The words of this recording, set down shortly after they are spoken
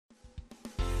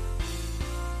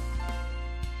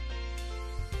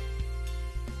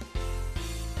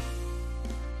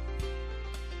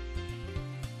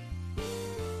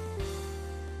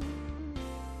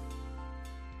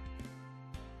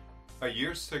A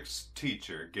Year 6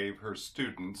 teacher gave her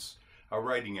students a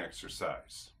writing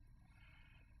exercise.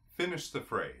 Finish the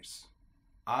phrase,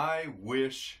 I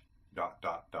wish ...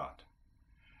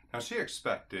 Now she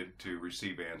expected to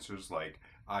receive answers like,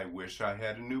 I wish I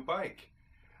had a new bike.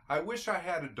 I wish I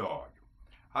had a dog.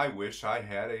 I wish I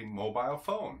had a mobile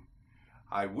phone.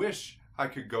 I wish I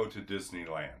could go to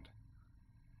Disneyland.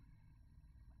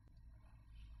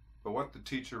 But what the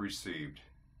teacher received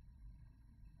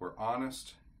were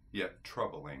honest yet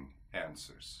troubling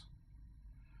answers.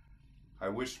 I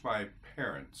wish my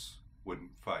parents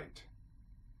wouldn't fight.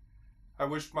 I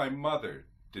wish my mother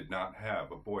did not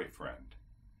have a boyfriend.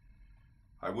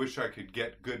 I wish I could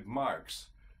get good marks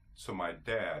so my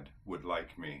dad would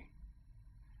like me.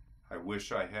 I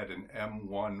wish I had an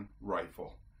M1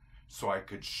 rifle so I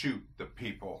could shoot the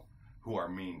people who are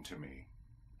mean to me.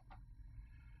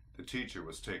 The teacher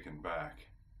was taken back.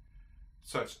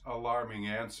 Such alarming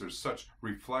answers, such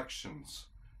reflections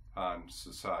on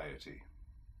society.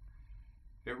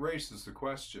 It raises the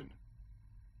question,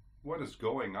 what is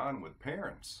going on with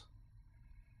parents?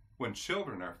 When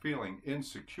children are feeling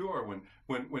insecure,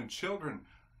 when children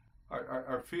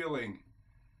are feeling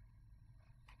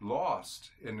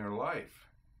lost in their life,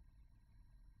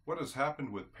 what has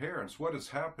happened with parents? What is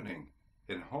happening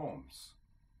in homes?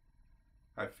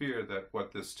 I fear that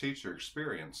what this teacher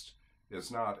experienced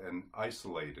is not an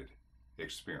isolated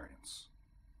experience.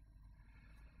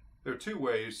 There are two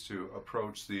ways to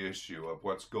approach the issue of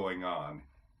what's going on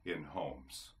in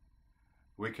homes.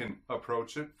 We can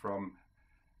approach it from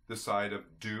the side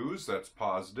of do's, that's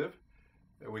positive.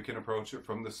 We can approach it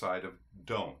from the side of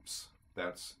don'ts,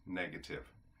 that's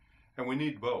negative. And we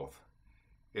need both.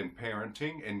 In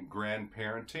parenting and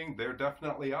grandparenting, there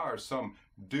definitely are some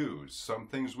do's, some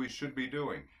things we should be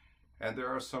doing. And there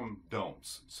are some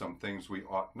don'ts, some things we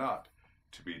ought not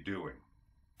to be doing.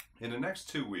 In the next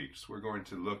 2 weeks, we're going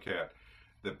to look at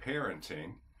the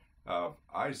parenting of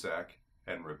Isaac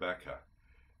and Rebekah.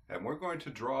 And we're going to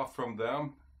draw from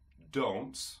them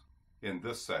don'ts in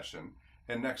this session,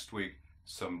 and next week,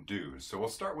 some do's. So we'll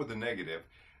start with the negative,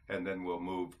 and then we'll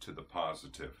move to the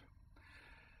positive.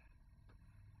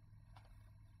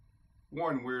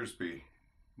 Warren Wiersbe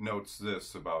notes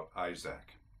this about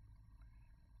Isaac.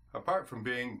 Apart from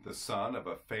being the son of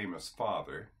a famous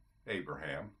father,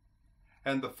 Abraham,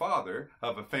 and the father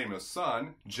of a famous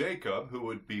son, Jacob, who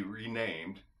would be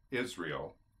renamed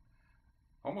Israel,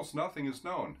 almost nothing is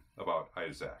known about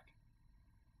Isaac.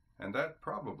 And that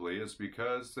probably is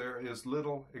because there is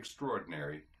little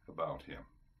extraordinary about him.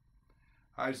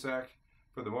 Isaac,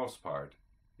 for the most part,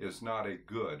 is not a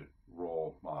good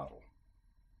role model.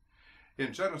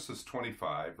 In Genesis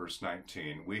 25, verse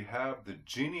 19, we have the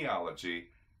genealogy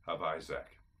of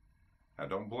Isaac. Now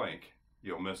don't blink,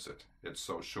 you'll miss it. It's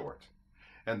so short.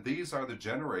 And these are the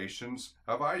generations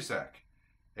of Isaac,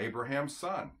 Abraham's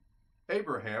son.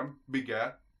 Abraham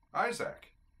begat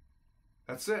Isaac.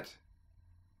 That's it.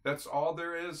 That's all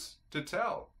there is to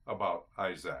tell about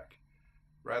Isaac.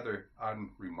 Rather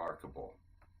unremarkable.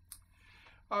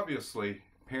 Obviously,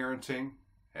 parenting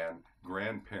and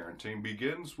grandparenting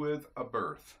begins with a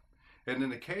birth. And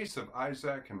in the case of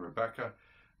Isaac and Rebekah,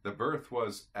 the birth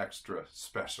was extra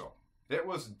special. It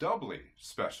was doubly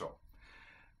special.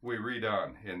 We read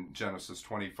on in Genesis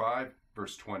 25,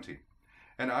 verse 20.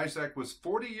 And Isaac was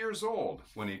 40 years old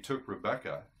when he took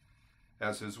Rebekah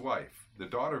as his wife, the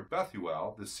daughter of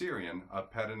Bethuel, the Syrian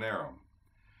of Padanaram,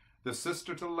 the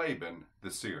sister to Laban, the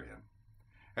Syrian.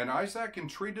 And Isaac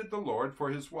entreated the Lord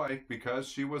for his wife because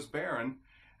she was barren,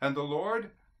 and the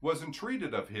Lord was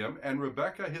entreated of him, and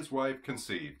Rebekah his wife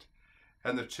conceived.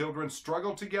 And the children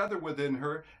struggled together within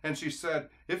her, and she said,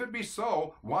 If it be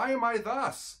so, why am I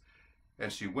thus?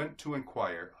 And she went to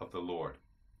inquire of the Lord.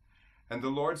 And the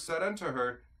Lord said unto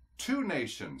her, 2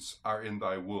 nations are in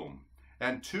thy womb,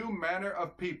 and 2 manner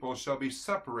of people shall be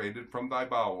separated from thy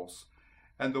bowels.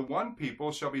 And the one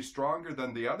people shall be stronger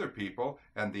than the other people,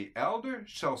 and the elder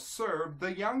shall serve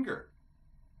the younger.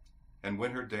 And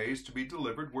when her days to be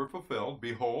delivered were fulfilled,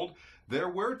 behold, there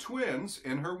were twins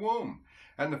in her womb.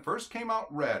 And the first came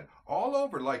out red, all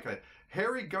over like a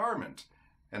hairy garment,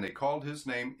 and they called his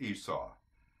name Esau.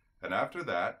 And after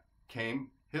that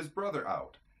came his brother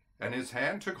out, and his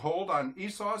hand took hold on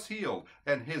Esau's heel,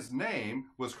 and his name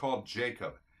was called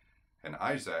Jacob. And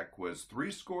Isaac was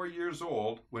 80 years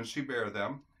old when she bare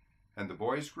them, and the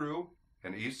boys grew,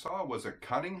 and Esau was a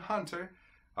cunning hunter,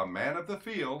 a man of the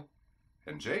field,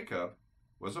 and Jacob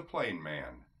was a plain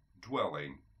man,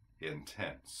 dwelling in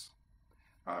tents.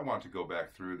 I want to go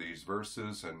back through these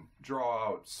verses and draw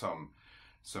out some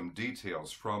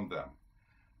details from them.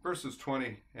 Verses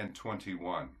 20 and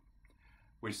 21,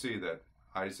 we see that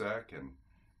Isaac and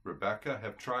Rebekah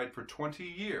have tried for 20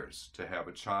 years to have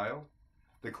a child.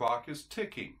 The clock is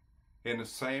ticking in the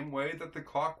same way that the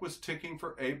clock was ticking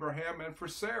for Abraham and for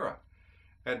Sarah.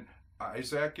 And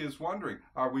Isaac is wondering,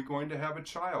 are we going to have a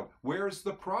child? Where's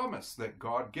the promise that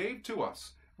God gave to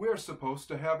us? We're supposed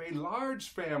to have a large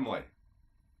family.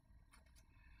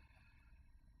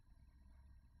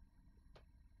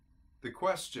 The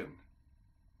question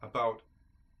about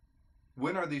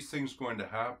when are these things going to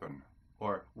happen,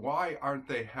 or why aren't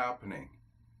they happening,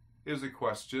 is a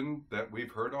question that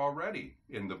we've heard already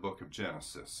in the book of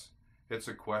Genesis. It's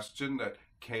a question that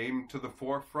came to the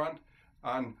forefront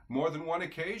on more than one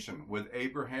occasion with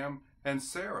Abraham and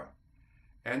Sarah.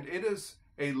 And it is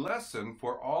a lesson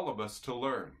for all of us to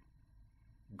learn.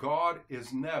 God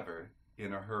is never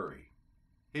in a hurry.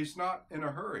 He's not in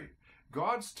a hurry.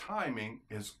 God's timing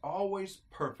is always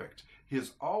perfect. He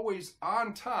is always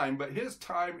on time, but his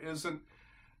time isn't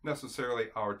necessarily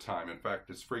our time. In fact,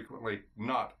 it's frequently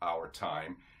not our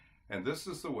time. And this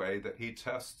is the way that he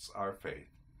tests our faith.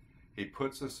 He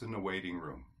puts us in the waiting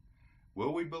room.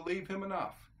 Will we believe him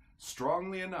enough,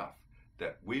 strongly enough,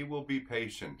 that we will be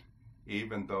patient,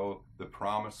 even though the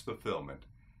promised fulfillment,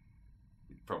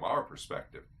 from our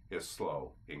perspective, is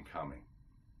slow in coming?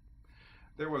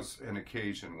 There was an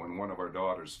occasion when one of our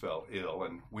daughters fell ill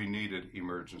and we needed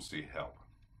emergency help.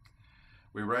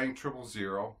 We rang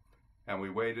 000 and we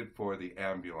waited for the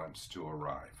ambulance to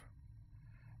arrive.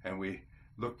 And we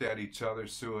looked at each other,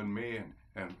 Sue and me,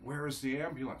 and where is the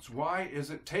ambulance? Why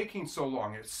is it taking so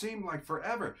long? It seemed like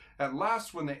forever. At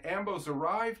last, when the ambos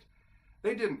arrived,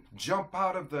 they didn't jump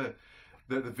out of the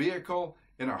vehicle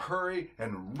in a hurry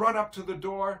and run up to the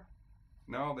door.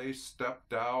 No, they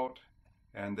stepped out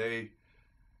and they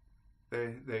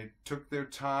took their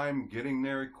time getting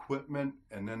their equipment,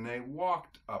 and then they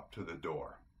walked up to the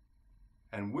door.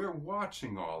 And we're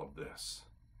watching all of this,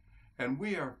 and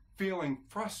we are feeling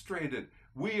frustrated.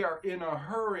 We are in a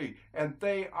hurry, and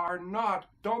they are not.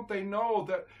 Don't they know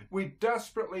that we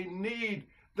desperately need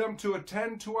them to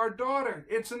attend to our daughter?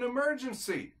 It's an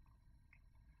emergency.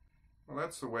 Well,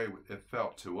 that's the way it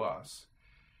felt to us.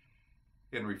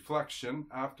 In reflection,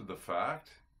 after the fact,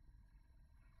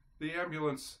 the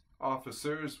ambulance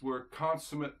officers were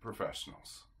consummate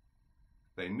professionals.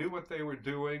 They knew what they were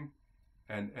doing,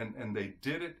 and they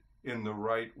did it in the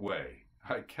right way.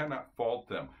 I cannot fault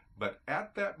them. But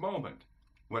at that moment,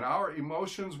 when our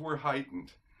emotions were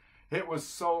heightened, it was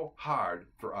so hard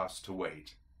for us to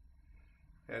wait.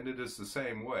 And it is the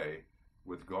same way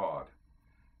with God.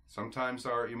 Sometimes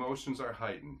our emotions are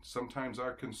heightened. Sometimes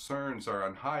our concerns are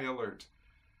on high alert.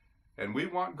 And we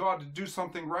want God to do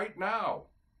something right now.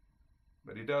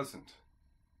 But he doesn't.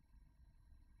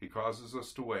 He causes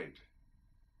us to wait.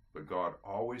 But God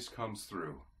always comes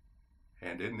through.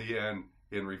 And in the end,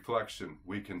 in reflection,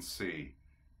 we can see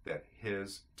that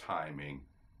his timing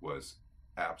was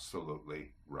absolutely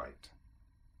right.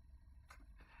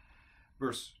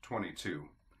 Verse 22.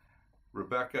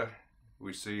 Rebekah,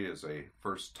 we see, is a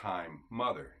first-time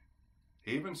mother.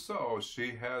 Even so,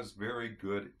 she has very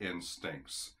good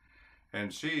instincts.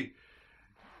 And she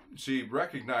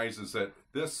recognizes that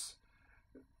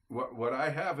what I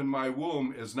have in my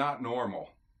womb is not normal.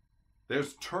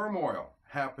 There's turmoil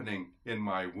happening in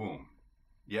my womb.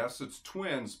 Yes, it's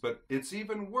twins, but it's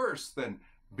even worse than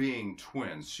being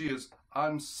twins. She is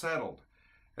unsettled.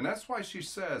 And that's why she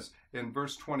says in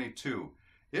verse 22,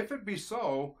 if it be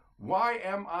so, why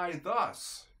am I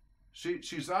thus?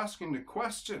 She's asking the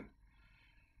question.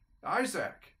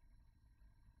 Isaac,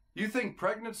 you think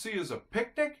pregnancy is a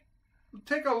picnic?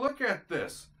 Take a look at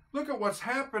this. Look at what's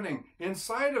happening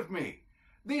inside of me.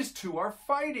 These two are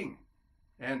fighting.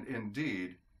 And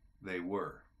indeed, they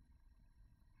were.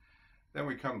 Then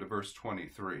we come to verse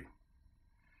 23.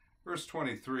 Verse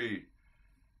 23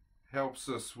 helps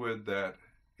us with that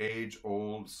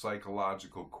age-old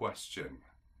psychological question.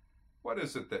 What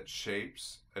is it that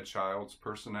shapes a child's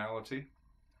personality?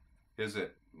 Is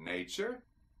it nature?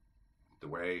 The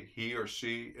way he or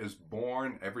she is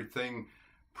born, everything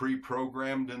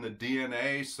pre-programmed in the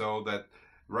DNA so that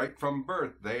right from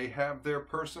birth they have their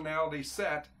personality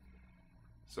set.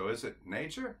 So is it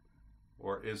nature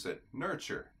or is it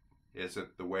nurture? Is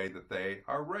it the way that they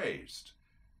are raised?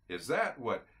 Is that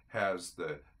what has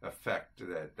the effect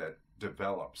that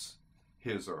develops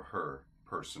his or her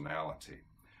personality?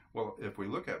 Well, if we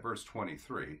look at verse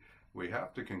 23, we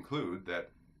have to conclude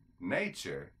that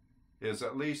nature is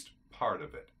at least part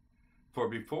of it. For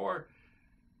before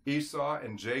Esau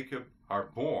and Jacob are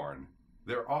born,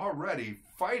 they're already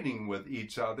fighting with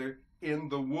each other in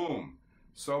the womb.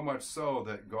 So much so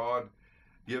that God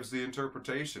gives the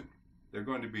interpretation. They're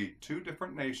going to be two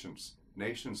different nations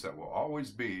nations that will always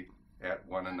be at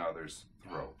one another's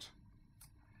throat.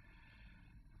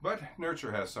 But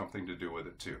nurture has something to do with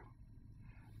it too.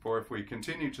 For if we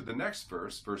continue to the next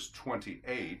verse, verse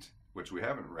 28, which we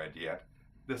haven't read yet,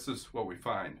 this is what we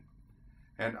find.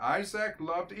 And Isaac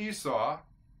loved Esau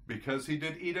because he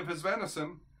did eat of his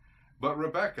venison, but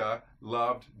Rebekah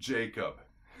loved Jacob.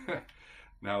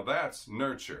 Now that's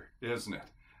nurture, isn't it?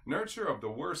 Nurture of the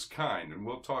worst kind, and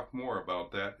we'll talk more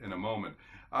about that in a moment.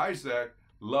 Isaac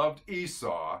loved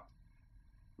Esau.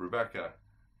 Rebekah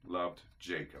loved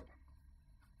Jacob.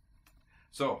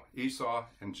 So Esau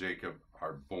and Jacob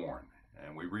are born,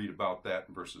 and we read about that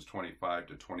in verses 25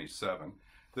 to 27.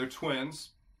 They're twins,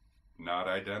 not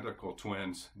identical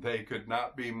twins. They could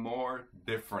not be more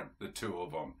different, the two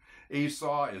of them.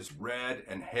 Esau is red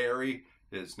and hairy.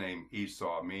 His name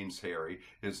Esau means hairy.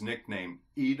 His nickname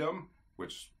Edom,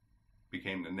 which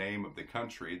became the name of the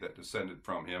country that descended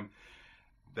from him,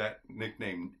 that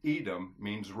nickname Edom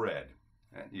means red.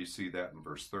 And you see that in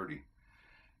verse 30.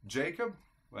 Jacob,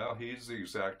 well, he's the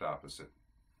exact opposite.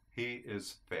 He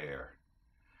is fair.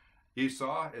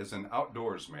 Esau is an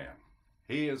outdoors man.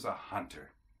 He is a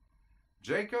hunter.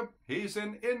 Jacob, he's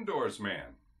an indoors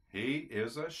man. He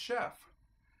is a chef.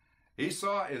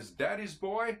 Esau is daddy's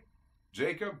boy.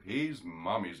 Jacob, he's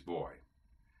mommy's boy.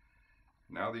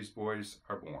 Now these boys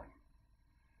are born.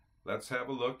 Let's have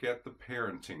a look at the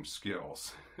parenting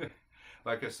skills.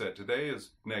 Like I said, today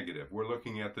is negative. We're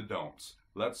looking at the don'ts.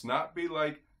 Let's not be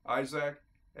like Isaac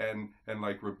and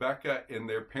like Rebekah in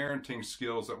their parenting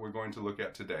skills that we're going to look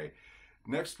at today.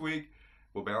 Next week,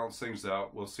 we'll balance things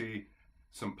out. We'll see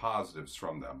some positives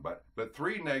from them. But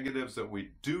three negatives that we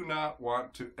do not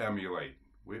want to emulate.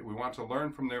 We want to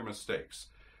learn from their mistakes.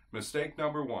 Mistake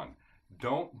number one,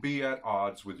 don't be at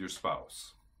odds with your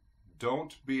spouse.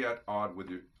 Don't be at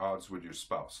odds with your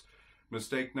spouse.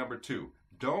 Mistake number two,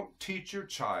 don't teach your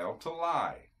child to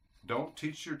lie. Don't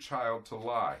teach your child to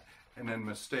lie. And then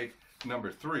mistake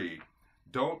number three,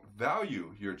 don't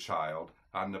value your child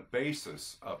on the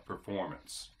basis of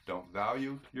performance. Don't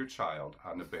value your child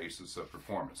on the basis of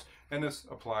performance. And this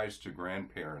applies to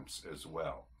grandparents as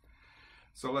well.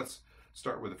 So let's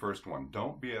start with the first one.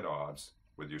 Don't be at odds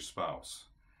with your spouse.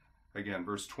 Again,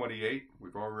 verse 28,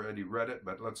 we've already read it,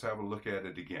 but let's have a look at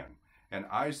it again. And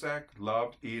Isaac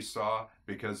loved Esau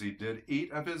because he did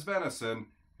eat of his venison,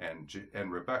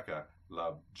 and Rebekah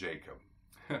loved Jacob.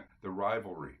 The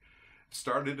rivalry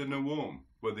started in the womb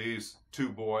with these two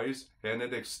boys, and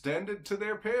it extended to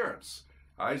their parents.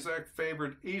 Isaac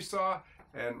favored Esau,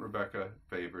 and Rebekah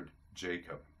favored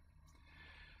Jacob.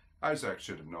 Isaac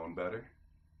should have known better.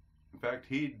 In fact,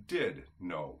 he did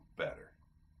know better.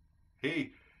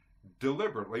 He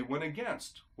deliberately went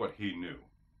against what he knew.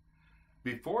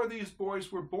 Before these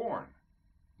boys were born,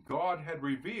 God had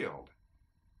revealed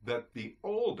that the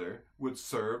older would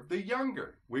serve the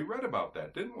younger. We read about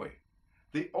that, didn't we?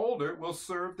 The older will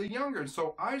serve the younger. And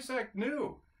so Isaac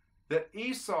knew that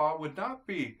Esau would not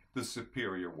be the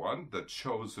superior one, the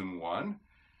chosen one.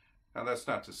 Now that's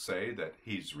not to say that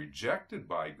he's rejected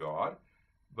by God,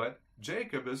 but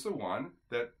Jacob is the one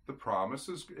that the promise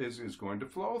is going to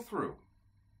flow through.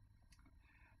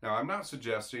 Now, I'm not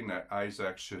suggesting that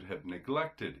Isaac should have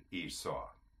neglected Esau.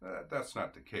 That's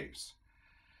not the case.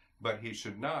 But he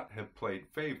should not have played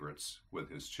favorites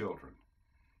with his children.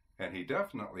 And he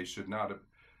definitely should not have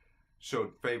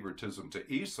showed favoritism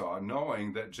to Esau,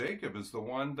 knowing that Jacob is the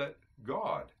one that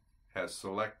God has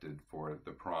selected for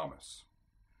the promise.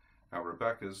 Now,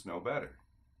 Rebekah's no better,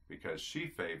 because she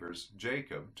favors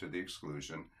Jacob to the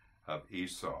exclusion of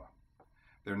Esau.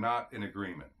 They're not in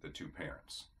agreement, the two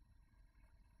parents.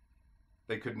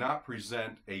 They could not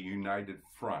present a united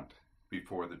front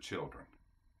before the children.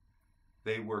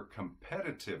 They were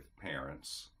competitive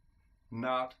parents,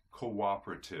 not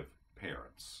cooperative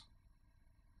parents.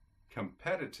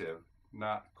 Competitive,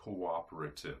 not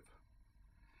cooperative.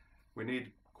 We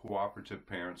need cooperative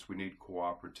parents. We need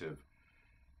cooperative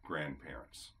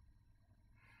grandparents.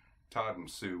 Todd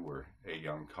and Sue were a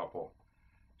young couple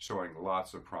showing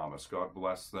lots of promise. God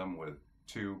blessed them with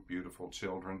two beautiful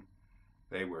children.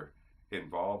 They were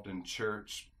involved in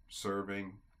church,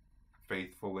 serving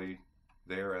faithfully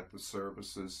there at the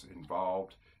services,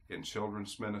 involved in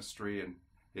children's ministry and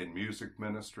in music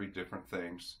ministry, different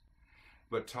things.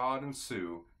 But Todd and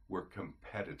Sue were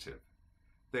competitive.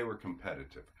 They were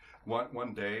competitive.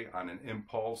 One day, on an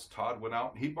impulse, Todd went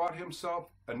out and he bought himself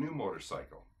a new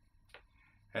motorcycle.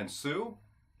 And Sue,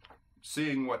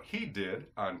 seeing what he did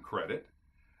on credit,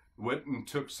 went and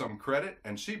took some credit,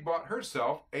 and she bought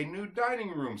herself a new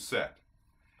dining room set.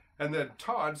 And then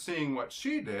Todd, seeing what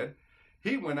she did,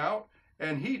 he went out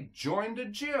and he joined a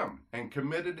gym and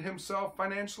committed himself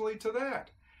financially to that.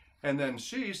 And then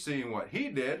she, seeing what he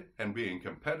did and being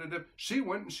competitive, she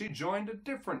went and she joined a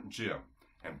different gym.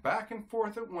 And back and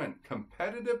forth it went.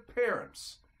 Competitive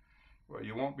parents. Well,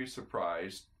 you won't be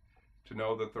surprised to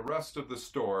know that the rest of the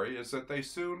story is that they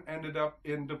soon ended up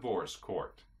in divorce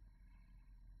court.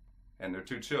 And their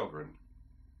 2 children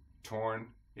torn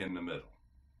in the middle.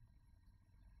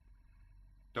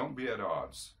 Don't be at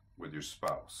odds with your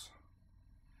spouse.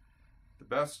 The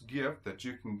best gift that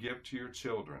you can give to your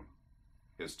children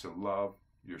is to love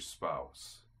your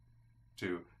spouse,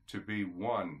 to be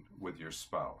one with your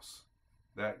spouse.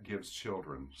 That gives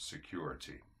children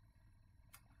security.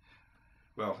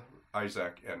 Well,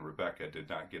 Isaac and Rebekah did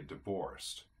not get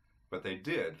divorced, but they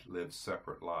did live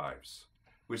separate lives.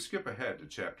 We skip ahead to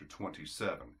chapter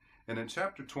 27, and in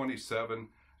chapter 27,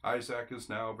 Isaac is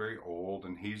now very old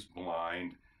and he's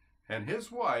blind, and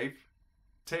his wife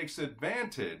takes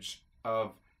advantage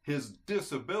of his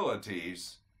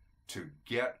disabilities to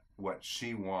get what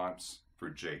she wants for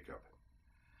Jacob.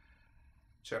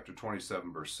 Chapter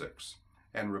 27, verse 6.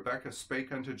 And Rebekah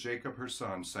spake unto Jacob her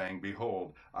son, saying,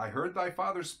 Behold, I heard thy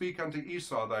father speak unto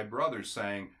Esau thy brother,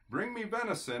 saying, Bring me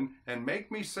venison, and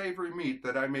make me savory meat,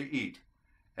 that I may eat,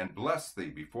 and bless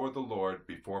thee before the Lord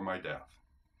before my death.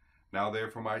 Now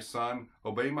therefore, my son,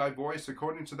 obey my voice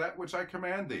according to that which I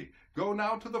command thee. Go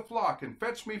now to the flock, and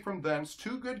fetch me from thence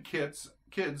 2 good kids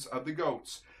of the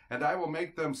goats, and I will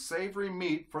make them savory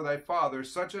meat for thy father,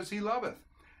 such as he loveth.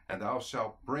 And thou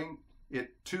shalt bring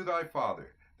it to thy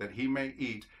father, that he may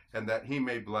eat, and that he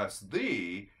may bless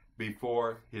thee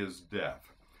before his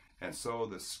death. And so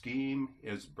the scheme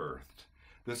is birthed.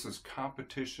 This is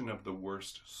competition of the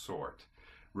worst sort.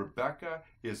 Rebekah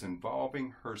is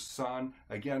involving her son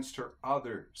against her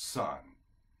other son.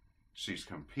 She's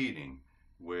competing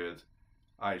with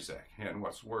Isaac. And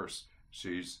what's worse,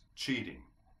 she's cheating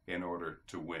in order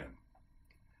to win.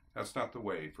 That's not the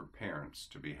way for parents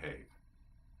to behave.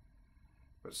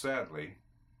 But sadly,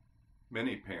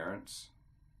 many parents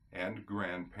and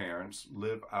grandparents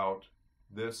live out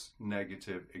this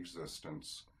negative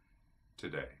existence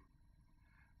today.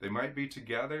 They might be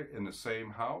together in the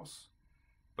same house,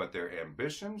 but their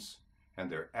ambitions and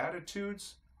their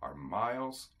attitudes are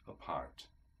miles apart.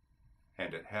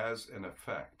 And it has an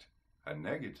effect, a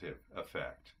negative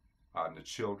effect, on the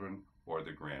children or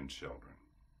the grandchildren.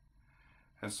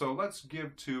 And so let's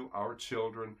give to our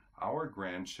children, our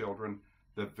grandchildren,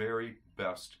 the very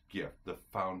best gift, the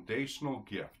foundational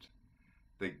gift,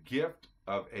 the gift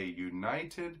of a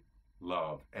united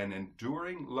love, an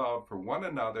enduring love for one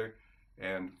another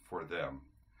and for them.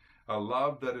 A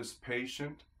love that is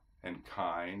patient and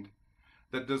kind,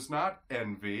 that does not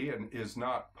envy and is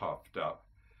not puffed up,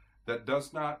 that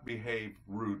does not behave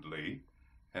rudely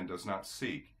and does not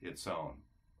seek its own,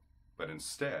 but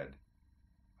instead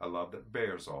a love that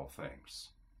bears all things,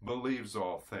 believes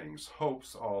all things,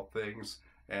 hopes all things,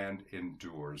 and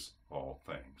endures all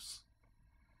things.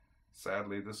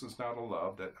 Sadly, this is not a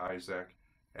love that Isaac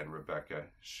and Rebekah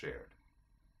shared.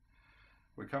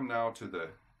 We come now to the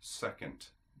second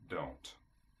don't.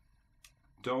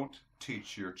 Don't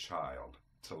teach your child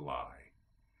to lie.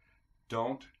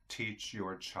 Don't teach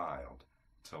your child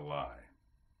to lie.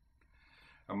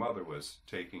 A mother was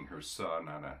taking her son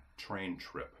on a train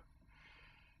trip.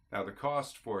 Now, the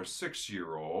cost for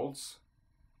 6-year-olds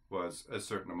was a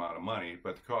certain amount of money,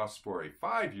 but the cost for a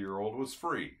 5-year-old was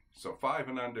free. So 5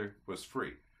 and under was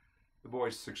free. The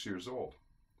boy's 6 years old.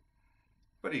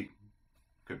 But he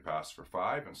could pass for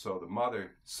 5, and so the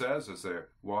mother says as they're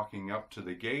walking up to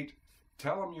the gate,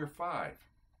 "Tell him you're 5."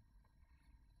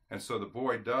 And so the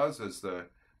boy does as the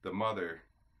mother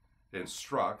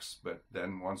instructs, but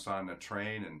then once on the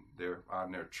train and they're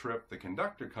on their trip, the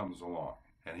conductor comes along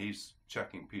and he's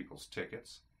checking people's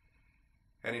tickets.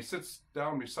 And he sits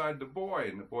down beside the boy,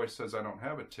 and the boy says, "I don't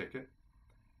have a ticket."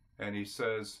 And he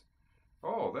says,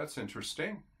 "Oh, that's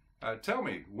interesting. Tell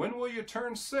me, when will you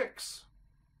turn 6?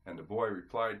 And the boy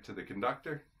replied to the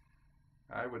conductor,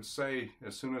 "I would say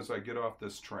as soon as I get off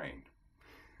this train."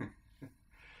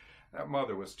 That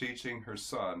mother was teaching her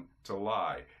son to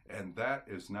lie, and that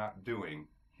is not doing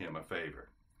him a favor.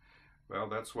 Well,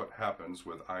 that's what happens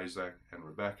with Isaac and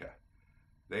Rebekah.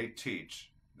 They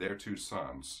teach their 2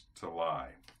 sons to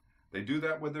lie. They do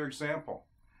that with their example.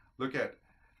 Look at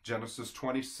Genesis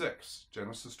 26.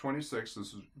 Genesis 26,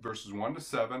 this is verses 1 to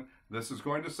 7. This is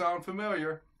going to sound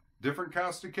familiar. Different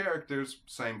cast of characters,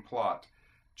 same plot.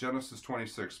 Genesis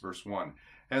 26, verse 1.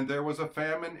 And there was a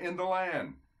famine in the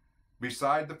land,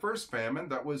 beside the first famine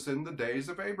that was in the days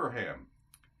of Abraham.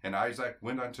 And Isaac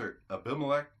went unto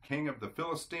Abimelech, king of the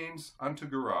Philistines, unto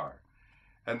Gerar.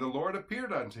 And the Lord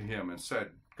appeared unto him and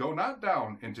said, Go not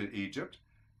down into Egypt,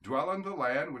 dwell in the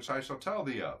land which I shall tell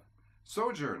thee of.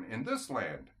 Sojourn in this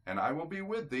land, and I will be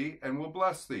with thee, and will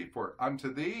bless thee. For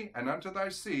unto thee and unto thy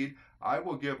seed I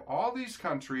will give all these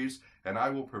countries, and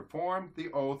I will perform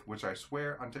the oath which I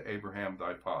swear unto Abraham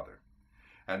thy father.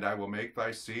 And I will make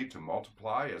thy seed to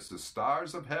multiply as the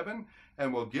stars of heaven,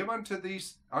 and will give unto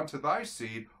thy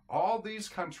seed all these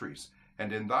countries,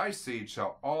 and in thy seed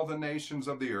shall all the nations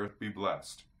of the earth be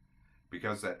blessed.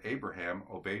 Because that Abraham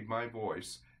obeyed my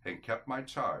voice, and kept my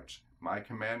charge, my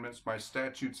commandments, my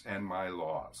statutes, and my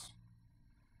laws.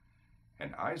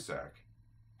 And Isaac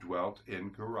dwelt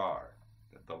in Gerar,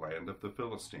 the land of the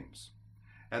Philistines.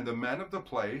 And the men of the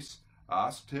place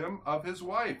asked him of his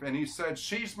wife, and he said,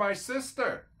 She's my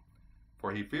sister.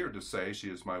 For he feared to say, She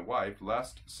is my wife,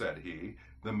 lest, said he,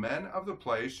 the men of the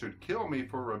place should kill me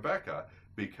for Rebekah,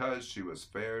 because she was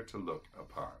fair to look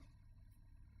upon.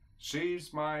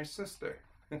 She's my sister.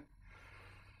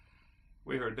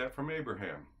 We heard that from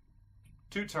Abraham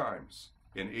 2 times,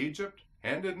 in Egypt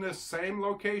and in this same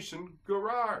location,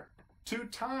 Gerar, 2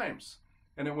 times.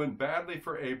 And it went badly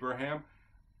for Abraham.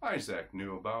 Isaac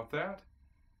knew about that.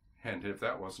 And if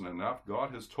that wasn't enough,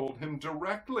 God has told him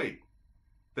directly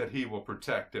that he will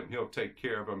protect him, he'll take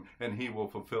care of him, and he will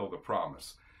fulfill the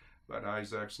promise. But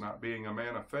Isaac's not being a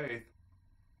man of faith.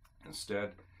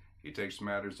 Instead, he takes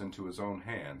matters into his own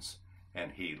hands,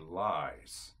 and he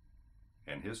lies.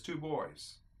 And his 2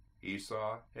 boys,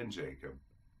 Esau and Jacob,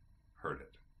 heard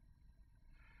it.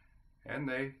 And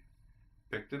they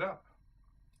picked it up.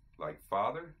 Like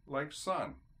father, like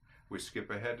son. We skip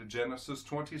ahead to Genesis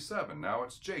 27. Now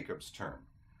it's Jacob's turn.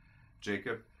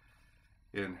 Jacob,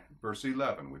 in verse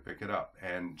 11, we pick it up.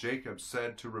 And Jacob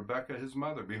said to Rebekah his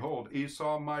mother, Behold,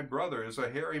 Esau my brother is a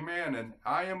hairy man, and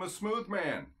I am a smooth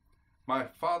man. My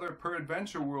father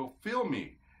peradventure will feel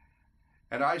me,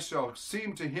 and I shall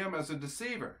seem to him as a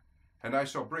deceiver, and I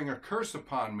shall bring a curse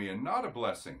upon me, and not a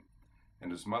blessing.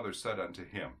 And his mother said unto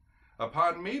him,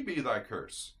 Upon me be thy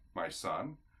curse, my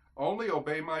son. Only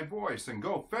obey my voice, and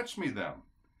go fetch me them.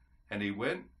 And he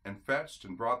went and fetched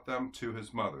and brought them to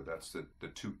his mother. That's the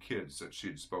 2 kids that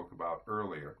she'd spoke about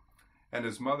earlier. And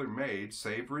his mother made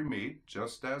savory meat,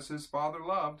 just as his father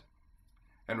loved.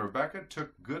 And Rebekah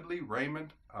took goodly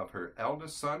raiment of her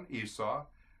eldest son Esau,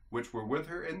 which were with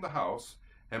her in the house,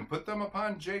 and put them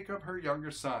upon Jacob her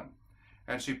younger son.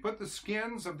 And she put the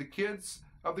skins of the kids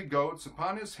of the goats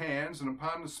upon his hands and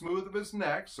upon the smooth of his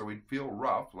neck, so he'd feel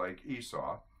rough like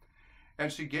Esau.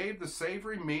 And she gave the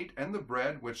savory meat and the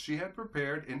bread which she had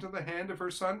prepared into the hand of her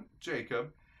son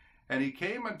Jacob. And he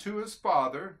came unto his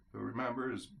father, who,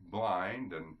 remember, is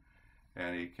blind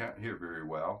and he can't hear very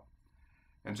well.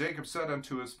 And Jacob said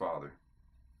unto his father,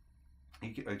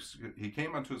 he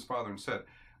came unto his father and said,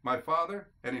 My father?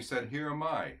 And he said, Here am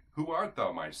I. Who art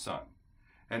thou, my son?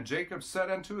 And Jacob said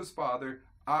unto his father,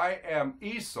 I am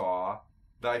Esau,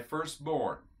 thy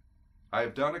firstborn. I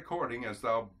have done according as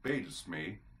thou badest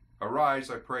me. Arise,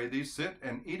 I pray thee, sit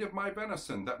and eat of my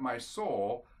venison, that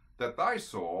thy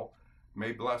soul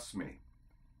may bless me.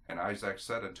 And Isaac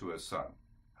said unto his son,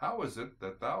 How is it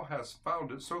that thou hast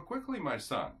found it so quickly, my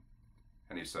son?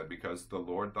 And he said, Because the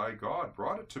Lord thy God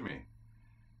brought it to me.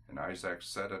 And Isaac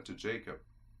said unto Jacob,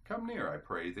 Come near, I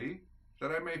pray thee,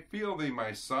 that I may feel thee,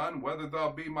 my son, whether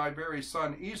thou be my very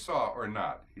son Esau or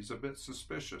not. He's a bit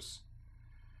suspicious.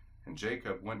 And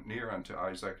Jacob went near unto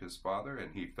Isaac his father,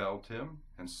 and he felt him,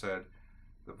 and said,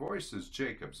 The voice is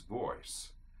Jacob's voice,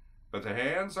 but the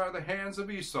hands are the hands of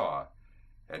Esau.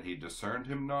 And he discerned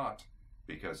him not,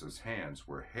 because his hands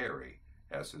were hairy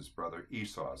as his brother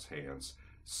Esau's hands.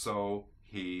 So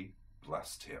he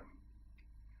blessed him.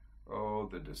 Oh,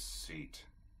 the deceit.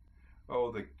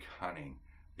 Oh, the cunning,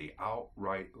 the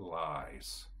outright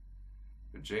lies.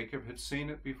 But Jacob had seen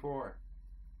it before.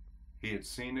 He had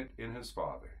seen it in his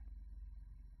father.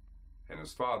 And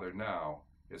his father now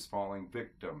is falling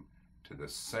victim to the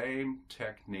same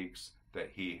techniques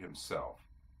that he himself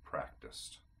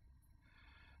practiced.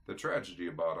 The tragedy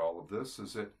about all of this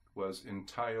is it was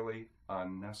entirely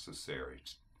unnecessary.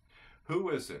 Who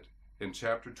is it in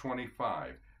chapter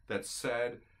 25 that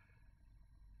said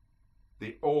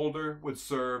the older would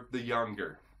serve the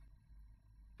younger?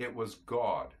 It was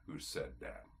God who said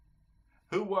that.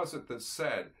 Who was it that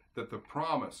said that the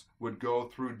promise would go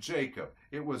through Jacob?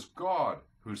 It was God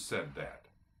who said that.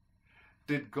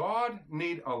 Did God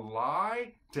need a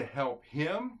lie to help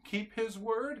him keep his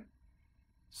word?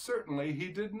 Certainly he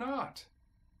did not.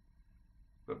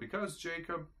 But because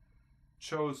Jacob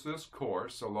chose this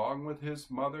course along with his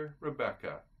mother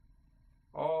Rebekah,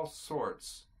 all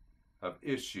sorts of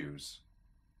issues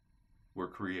were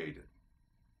created.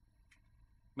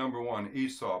 Number 1,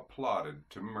 Esau plotted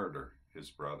to murder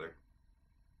his brother.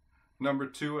 Number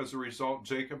 2, as a result,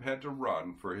 Jacob had to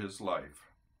run for his life.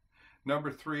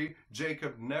 Number 3,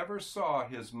 Jacob never saw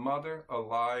his mother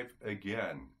alive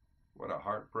again. What a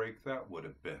heartbreak that would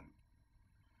have been.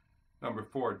 Number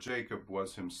 4, Jacob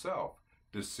was himself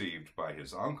deceived by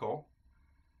his uncle.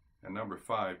 And number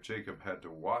 5, Jacob had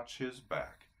to watch his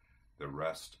back the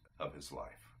rest of his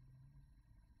life.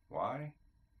 Why?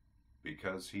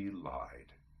 Because he lied.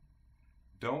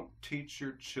 Don't teach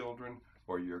your children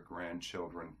or your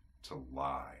grandchildren to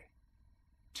lie.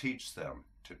 Teach them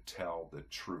to tell the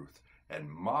truth and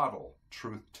model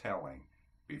truth-telling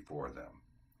before them.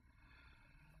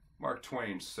 Mark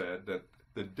Twain said that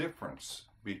the difference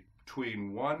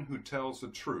between one who tells the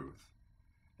truth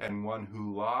and one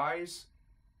who lies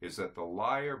is that the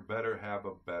liar better have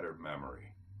a better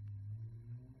memory.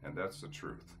 And that's the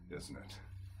truth, isn't it?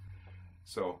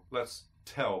 So let's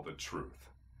tell the truth.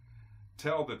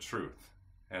 Tell the truth,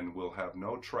 and we'll have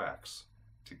no tracks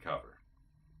to cover.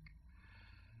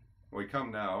 We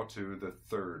come now to the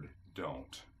third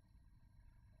don't.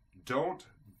 Don't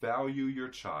value your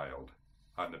child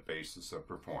on the basis of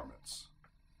performance.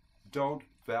 Don't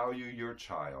value your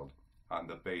child on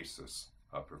the basis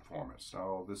of performance.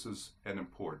 Now, this is an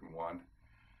important one.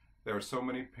 There are so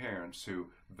many parents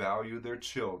who value their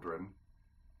children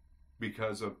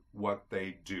because of what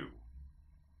they do.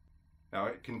 Now,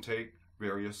 it can take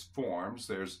various forms.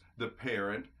 There's the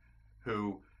parent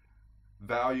who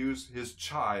values his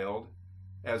child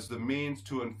as the means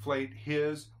to inflate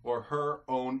his or her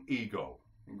own ego.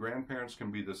 And grandparents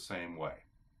can be the same way.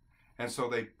 And so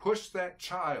they push that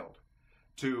child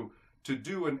to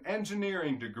do an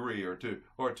engineering degree or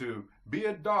to be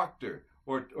a doctor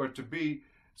or to be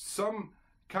some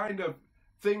kind of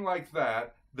thing like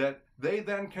that they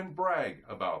then can brag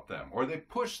about them, or they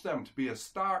push them to be a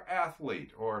star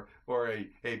athlete or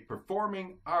a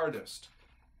performing artist.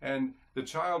 And the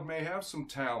child may have some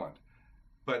talent,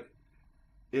 but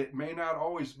it may not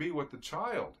always be what the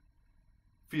child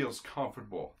feels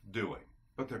comfortable doing.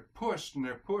 But they're pushed and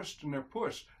they're pushed and they're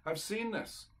pushed. I've seen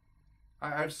this.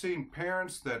 I've seen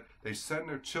parents that they send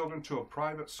their children to a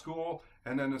private school,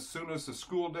 and then as soon as the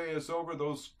school day is over,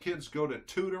 those kids go to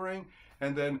tutoring,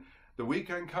 and then the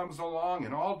weekend comes along,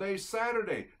 and all day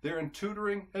Saturday, they're in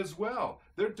tutoring as well.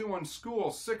 They're doing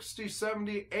school 60,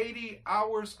 70, 80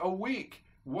 hours a week.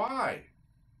 Why?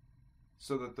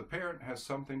 So that the parent has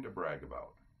something to brag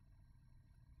about.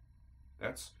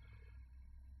 That's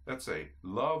a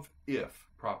love-if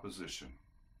proposition.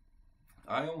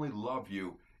 I only love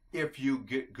you if you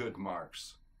get good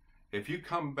marks. If you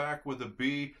come back with a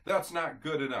B, that's not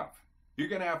good enough. You're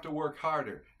going to have to work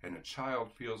harder. And a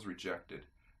child feels rejected.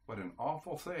 What an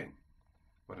awful thing.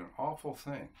 What an awful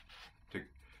thing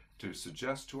to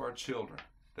suggest to our children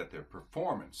that their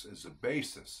performance is the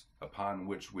basis upon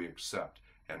which we accept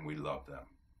and we love them.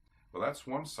 Well, that's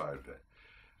one side of it.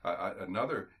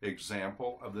 Another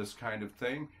example of this kind of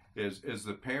thing is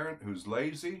the parent who's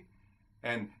lazy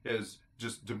and is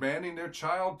just demanding their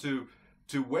child to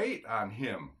wait on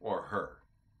him or her.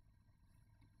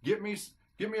 Give me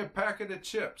a packet of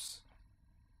chips.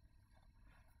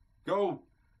 Go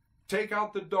take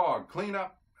out the dog, clean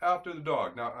up after the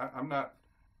dog. Now, I'm not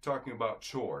talking about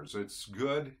chores. It's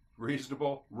good,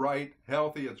 reasonable, right,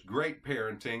 healthy. It's great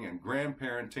parenting and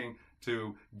grandparenting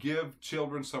to give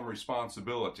children some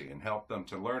responsibility and help them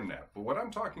to learn that. But what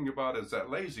I'm talking about is that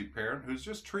lazy parent who's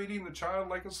just treating the child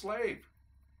like a slave.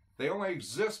 They only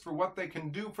exist for what they can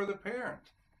do for the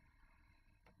parent.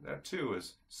 That too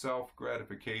is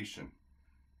self-gratification,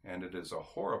 and it is a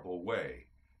horrible way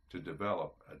to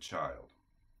develop a child.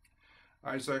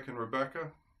 Isaac and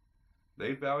Rebekah,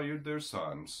 they valued their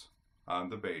sons on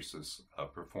the basis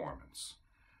of performance.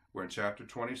 We're in chapter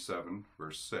 27,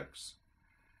 verse 6.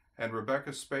 And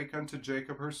Rebekah spake unto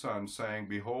Jacob her son, saying,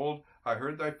 Behold, I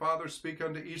heard thy father speak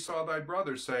unto Esau thy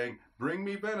brother, saying, Bring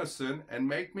me venison, and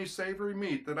make me savory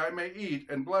meat, that I may eat,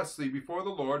 and bless thee before the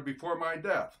Lord before my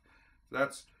death.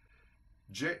 That's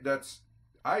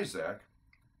Isaac,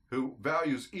 who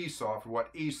values Esau for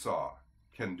what Esau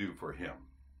can do for him.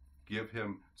 Give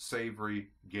him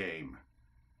savory game.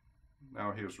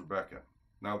 Now here's Rebekah.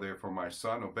 Now therefore, my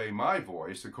son, obey my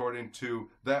voice according to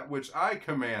that which I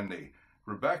command thee.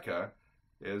 Rebekah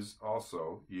is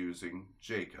also using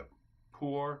Jacob.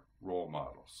 Poor role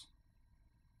models.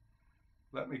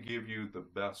 Let me give you the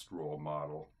best role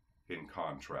model in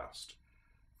contrast.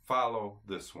 Follow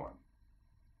this one.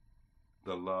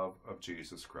 The love of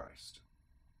Jesus Christ.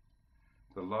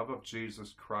 The love of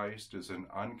Jesus Christ is an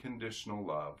unconditional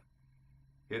love.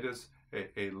 It is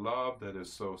a love that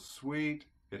is so sweet,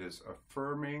 it is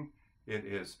affirming, It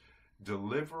is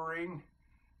delivering.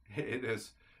 It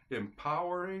is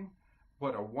empowering.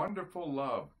 What a wonderful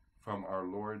love from our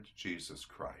Lord Jesus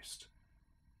Christ.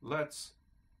 Let's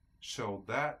show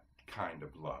that kind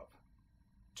of love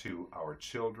to our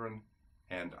children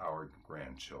and our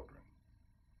grandchildren.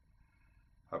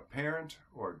 A parent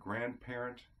or a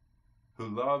grandparent who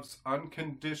loves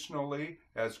unconditionally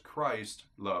as Christ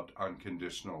loved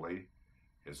unconditionally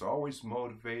is always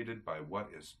motivated by what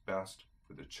is best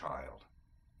for the child.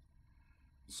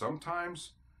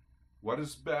 Sometimes what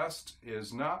is best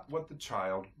is not what the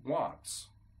child wants.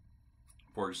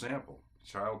 For example, the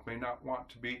child may not want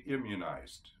to be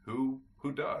immunized. Who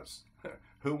does?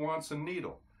 Who wants a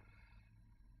needle?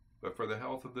 But for the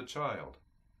health of the child,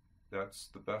 that's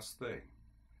the best thing.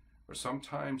 Or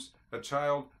sometimes a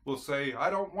child will say, I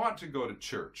don't want to go to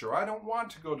church, or I don't want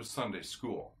to go to Sunday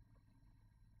school.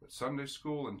 But Sunday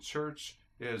school and church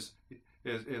is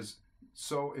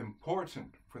so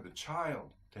important for the child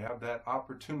to have that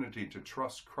opportunity to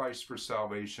trust Christ for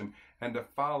salvation and to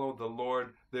follow the Lord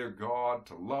their God,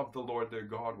 to love the Lord their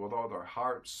God with all their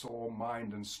heart, soul,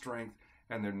 mind, and strength,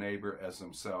 and their neighbor as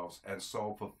themselves, and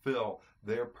so fulfill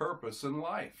their purpose in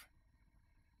life.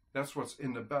 That's what's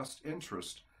in the best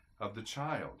interest of the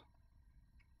child.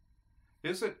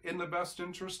 Is it in the best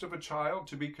interest of a child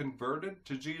to be converted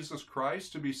to Jesus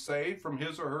Christ, to be saved from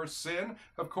his or her sin?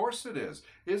 Of course it is.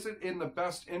 Is it in the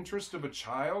best interest of a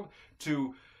child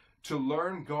to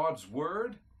learn God's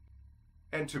word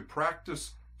and to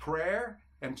practice prayer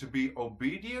and to be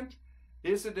obedient?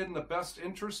 Is it in the best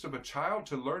interest of a child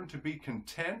to learn to be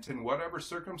content in whatever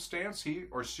circumstance he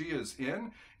or she is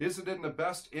in? Is it in the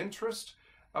best interest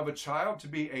of a child to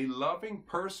be a loving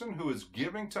person who is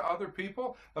giving to other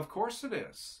people? Of course it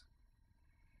is.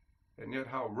 And yet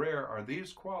how rare are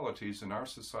these qualities in our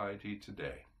society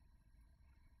today?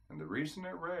 And the reason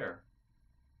they're rare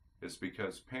is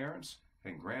because parents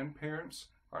and grandparents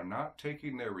are not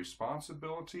taking their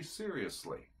responsibility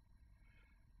seriously.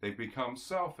 They've become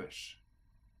selfish.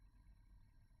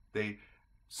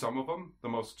 Some of them, the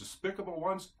most despicable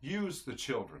ones, use the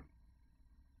children.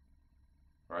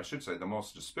 Or I should say, the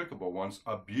most despicable ones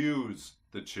abuse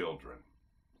the children.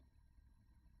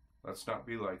 Let's not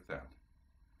be like that.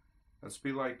 Let's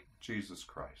be like Jesus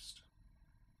Christ.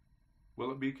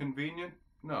 Will it be convenient?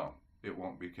 No, it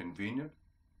won't be convenient.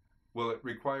 Will it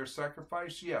require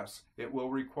sacrifice? Yes, it will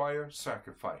require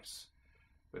sacrifice.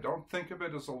 But don't think of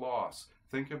it as a loss.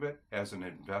 Think of it as an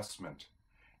investment.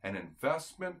 An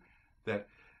investment that,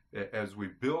 as we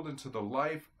build into the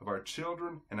life of our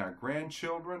children and our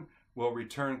grandchildren, will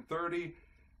return 30,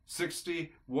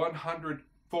 60,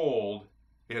 100-fold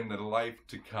in the life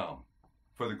to come,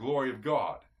 for the glory of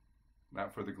God,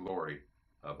 not for the glory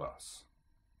of us.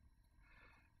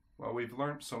 Well, we've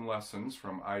learned some lessons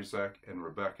from Isaac and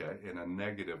Rebekah in a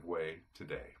negative way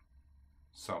today.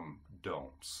 Some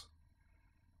don'ts.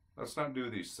 Let's not do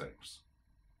these things.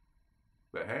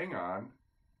 But hang on,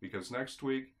 because next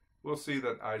week we'll see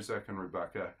that Isaac and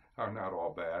Rebekah are not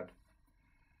all bad.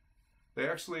 They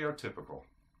actually are typical.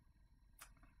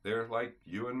 They're like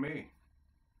you and me.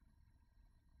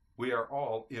 We are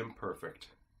all imperfect.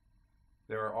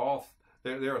 There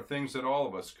are things that all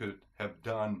of us could have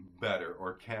done better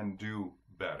or can do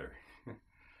better.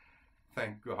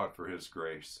 Thank God for his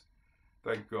grace.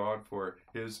 Thank God for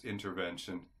his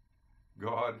intervention.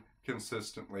 God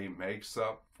consistently makes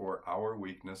up for our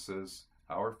weaknesses,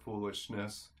 our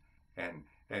foolishness,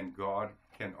 and God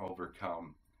can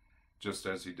overcome, just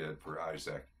as he did for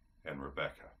Isaac and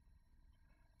Rebekah.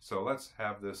 So let's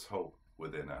have this hope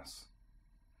within us.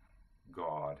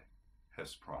 God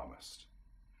has promised.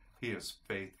 He is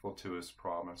faithful to his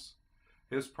promise.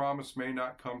 His promise may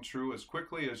not come true as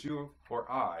quickly as you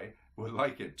or I would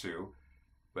like it to,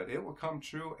 but it will come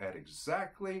true at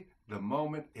exactly the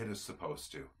moment it is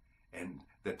supposed to. And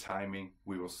the timing,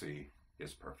 we will see,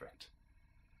 is perfect.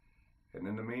 And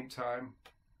in the meantime,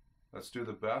 let's do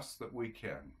the best that we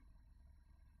can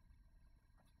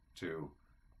to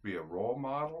be a role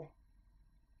model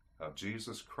of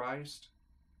Jesus Christ,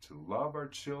 to love our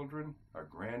children, our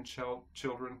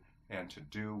grandchildren, and to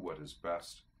do what is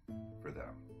best for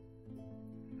them.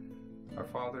 Our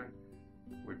Father,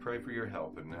 we pray for your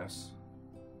help in this.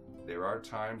 There are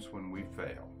times when we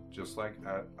fail, just like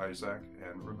Isaac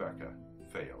and Rebekah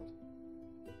failed.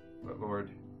 But Lord,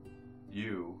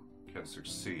 you can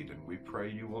succeed, and we pray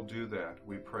you will do that.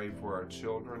 We pray for our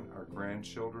children, our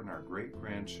grandchildren, our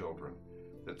great-grandchildren,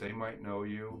 that they might know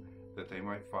you, that they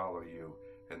might follow you,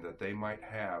 and that they might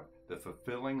have the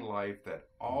fulfilling life that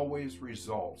always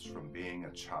results from being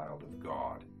a child of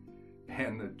God,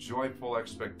 and the joyful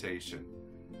expectation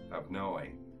of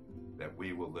knowing that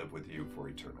we will live with you for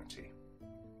eternity.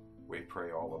 We pray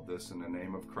all of this in the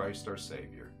name of Christ our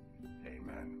Savior.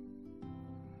 Amen.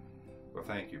 Well,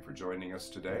 thank you for joining us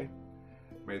today.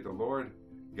 May the Lord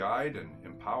guide and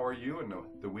empower you in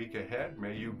the week ahead.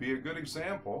 May you be a good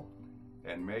example,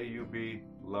 and may you be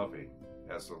loving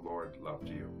as the Lord loved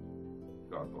you.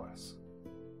 God bless.